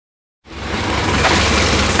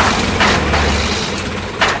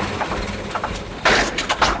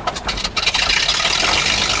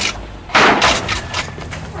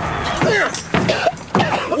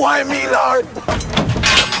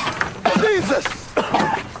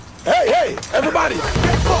Everybody,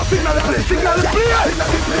 signal the play, signal the play. Signal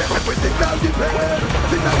the play, signal the play.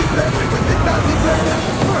 Signal the play, signal the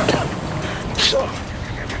play.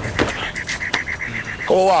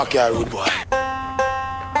 Go walk here, rude boy.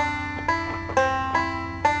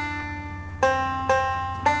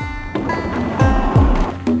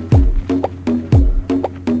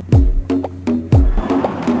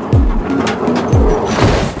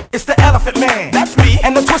 It's the Elephant Man, that's me,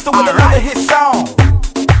 and the Twister with another hit song.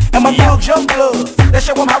 And my dog Jook blood, let's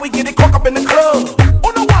show 'em how we get it crunk up in the club.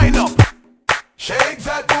 On the wind up, shake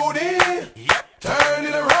that booty, yep. Turn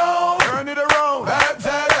it around, back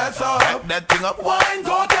that ass up, back that thing up. Wine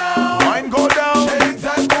go down, shake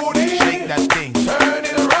that booty, shake that thing. Turn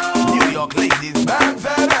it around, New York ladies, back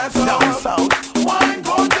that ass up, down south. Wine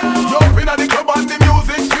go down. You up inna the club and the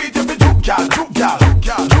music sweet, you fi juke gal, juke gal,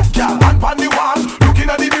 juke gal, and pon the wall, looking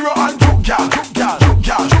at the mirror and juke gal, juke gal, juke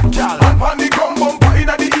gal, juke gal, and pon the drum bumper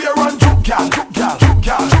inna the ear and juke gal, juke gal, juke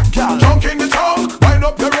gal, juke gal. Junk in the tongue, wind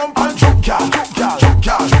up your rump and juke gal, juke gal, juke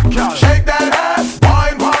gal, juke gal. Shake that ass,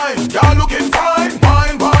 wine, wine, you're looking fine,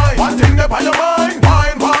 wine, wine. One thing up on your mind,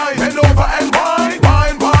 wine, wine. Bend over and wine,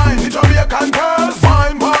 wine, wine. The Jamaican girls,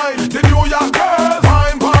 wine, wine. The New York girls,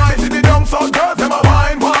 wine, wine. See the down south girls, them a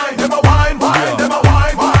wine, wine, them a wine, wine, them a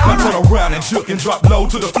wine, wine. Now turn around and juke and drop low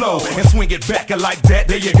to the flow and swing it back and like that,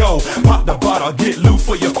 there you go. Pop the bottle, get loose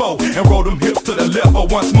for your foe and roll them hips to the left for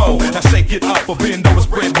once more. Now shake it up, bend over,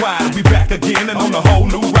 spread wide. We back again and on a whole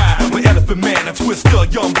new ride. With Elephant Man and Twister,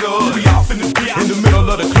 young blood. We off in the middle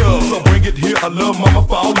of the club, so bring it here, a little mama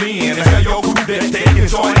fall in and tell your crew that they can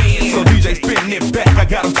join in. So DJ spin it back, I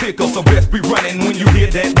got them tickled, so best be running when you hear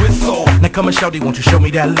that whistle. now come and shorty, won't you show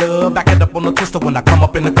me that love? Back it up on the Twister when I come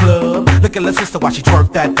up in the club. Look at little sister while she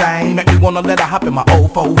twerk that thing. Make me wanna let her hop in my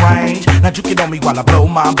old 4 range. Now juke it on me while I blow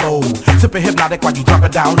my bowl. Sippin' hypnotic while you drop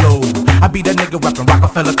it down low. I be that nigga rapping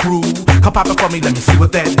Rockefeller crew. Come pop it for me, let me see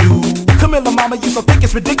what that do. Come here, mama, you so thick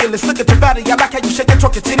it's ridiculous. Look at your body, I like how you shake and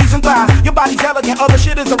twerk your titties and thighs. Your body's elegant, other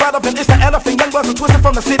shit is irrelevant. It's the Elephant, young buzzin' twisted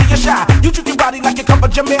from the city of Shy. You juke your body like you come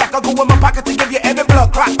from Jamaica. Go in my pocket to give you every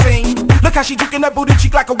blood clot thing. Look how she juking that booty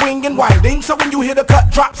cheek like a wing and winding. So when you hear the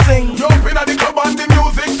cut drop, sing. Jump in at the club and the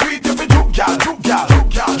music sweet. You fi juke gal, juke gal, juke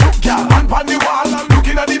gal, juke gal. And pon the wall,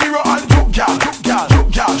 looking at the mirror and juke gal, juke gal,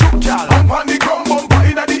 juke gal, juke gal. And pon the drum bumper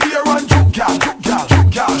inna the ear and juke gal, juke gal,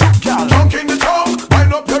 juke gal, juke gal. Junk in the tongue,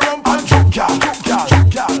 wind up your rump and juke gal, juke gal, juke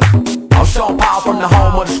gal. I'm Sean Paul from the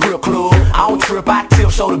home of the strip club. I don't trip, I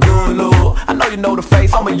tip, show the girl love. I know you know the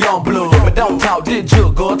face, I'm a young blood. But don't talk, did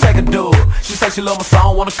Jook, girl, take a dub. She say she love my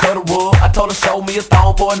song, wanna cut a rug. I told her show me a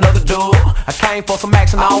thong for another dub. I came for some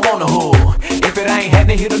action, I don't want a hood. If it ain't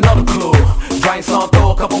happening, hit another club. Drink some,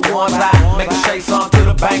 throw a couple ones out. Make a shake some to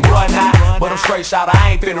the bank, run out. But I'm straight shot,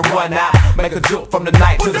 I ain't finna run out. Make a joke from the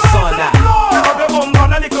night to the sun out. Pick up your bum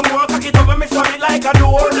gun a little more, cock it up and mix it like a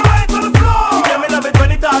door. Put your hands on the floor. Yeah, me love it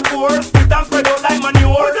when it hard pour. Spit and spread out like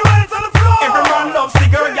manure. Put your hands on the floor. Every man loves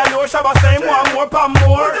cigar, girl, you shabba same one more, pan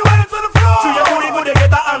more. Put your hands on the floor. To your booty, booty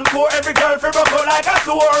get a encore. Every girl feel broke out like a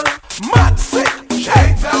sword. Mad sick,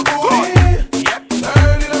 shake that booty. Yep,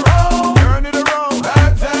 turn it around,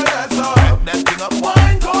 back that ass up, back that thing up.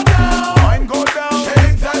 Wine go down,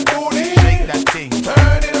 shake that booty, shake that thing.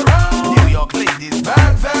 Turn it around, New York ladies,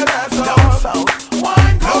 back that ass up, down south.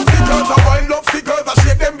 Wine go down. Love the girls, I wine, love the girls, I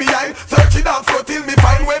shake them behind. Searching out for till me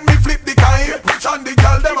find when me flip the kind. Rich and the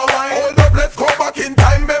girl, them a wine. Hold up, let's go back in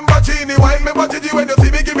time. Remember Genie wine, remember Gigi when you see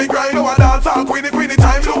me give me grind. No one dance all queenie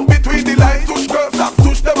time. Look between the lines, touch girls, stop,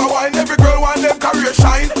 touch them a wine. Every girl want them career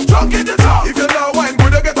shine. Drunk in the top. If you